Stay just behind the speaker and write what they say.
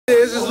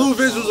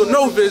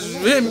bitches, you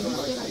hear me?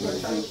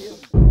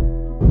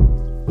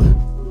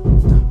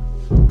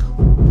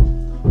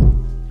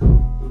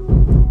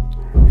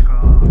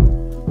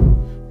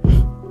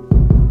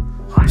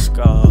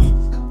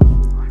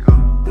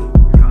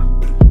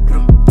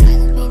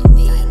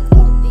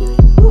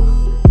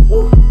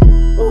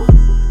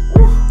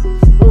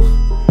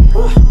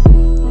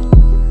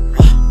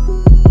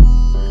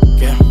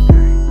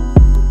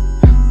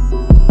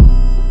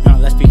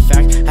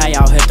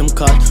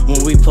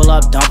 When we pull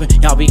up dumping,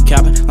 y'all be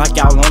capping like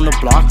y'all on the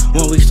block.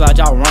 When we slide,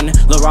 y'all running,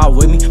 look out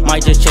with me,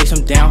 might just chase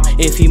him down.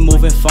 If he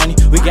moving funny,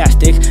 we got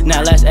sticks,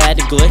 now let's add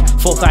the glitch.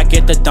 4-5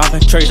 get the dumping,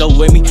 Tracer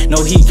with me,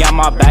 know he got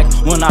my back.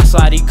 When I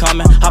slide, he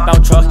coming, hop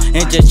out trucks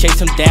and just chase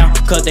him down.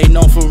 Cause they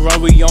known for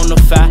run, we on the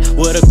fat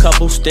with a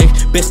couple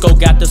sticks. Bisco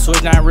got the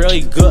switch, not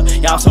really good,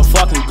 y'all some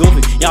fucking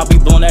goofy. Y'all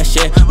be blowing that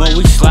shit, when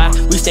we slide,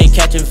 we stay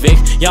catching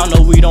Vicks. Y'all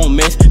know we don't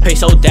miss,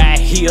 Peso dad,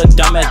 he a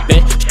dumbass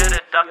bitch.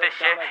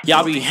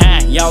 Y'all be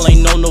hang, y'all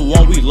ain't know no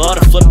one, we love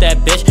to flip that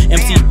bitch.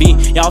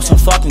 MCB, y'all some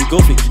fucking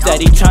goofy.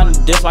 Steady trying to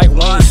diss like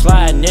when we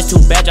sliding. It's too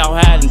bad y'all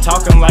had and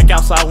talking like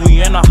outside,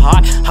 we in a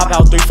hot. Hop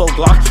out 3-4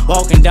 Glocks,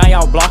 walking down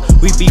y'all block.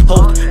 We be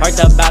posted right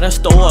there by the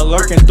store,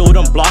 lurking through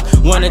them blocks.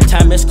 When the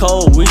time is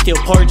cold, we still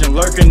purging,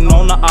 lurking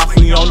on the off,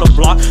 we on the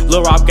block.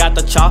 Lil' Rob got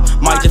the chop,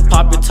 might just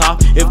pop your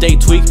top. If they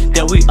tweak,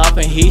 then we up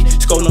and heat.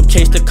 Scope them,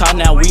 chase the car,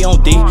 now we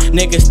on D.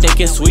 Niggas think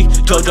it's sweet,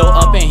 JoJo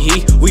up and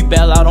heat. We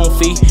bail out on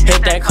feet,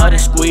 hit that cut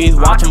and squeeze,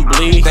 watch them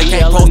bleed. They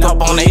can't post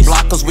up on they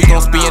block, cause we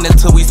gon' spin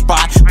until we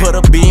spot. Put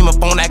a beam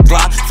up on that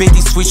Glock,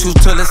 50 sweet shoes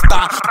till it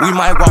stop. We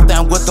might walk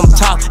down with them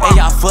top,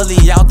 y'all fully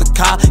out the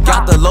car.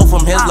 Got the low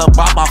from his lil'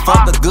 bop, I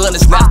fucked the gun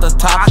and snatched the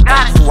top.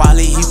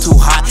 Wally, he too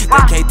hot,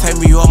 they can't take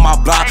me on my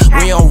block.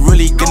 We don't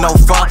really get no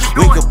fuck,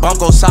 we can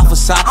bump go side for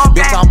side.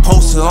 Bitch, I'm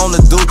posted on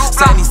the dude,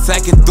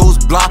 70-second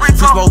dudes block.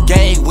 Free smoke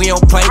gang, we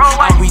don't play,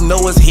 all we know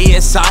is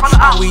head side,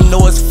 all we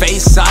know is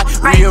face side.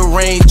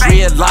 Rearrange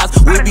dreadlocks,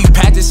 we be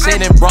patching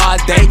shit in broad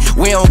day.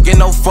 We don't get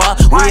no fuck,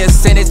 we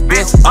just send this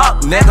bitch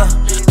up, nigga.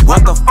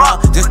 What the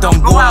fuck? Just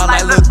don't go out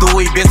like Lil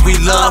Dewey, bitch. We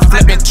love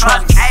flipping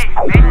trucks.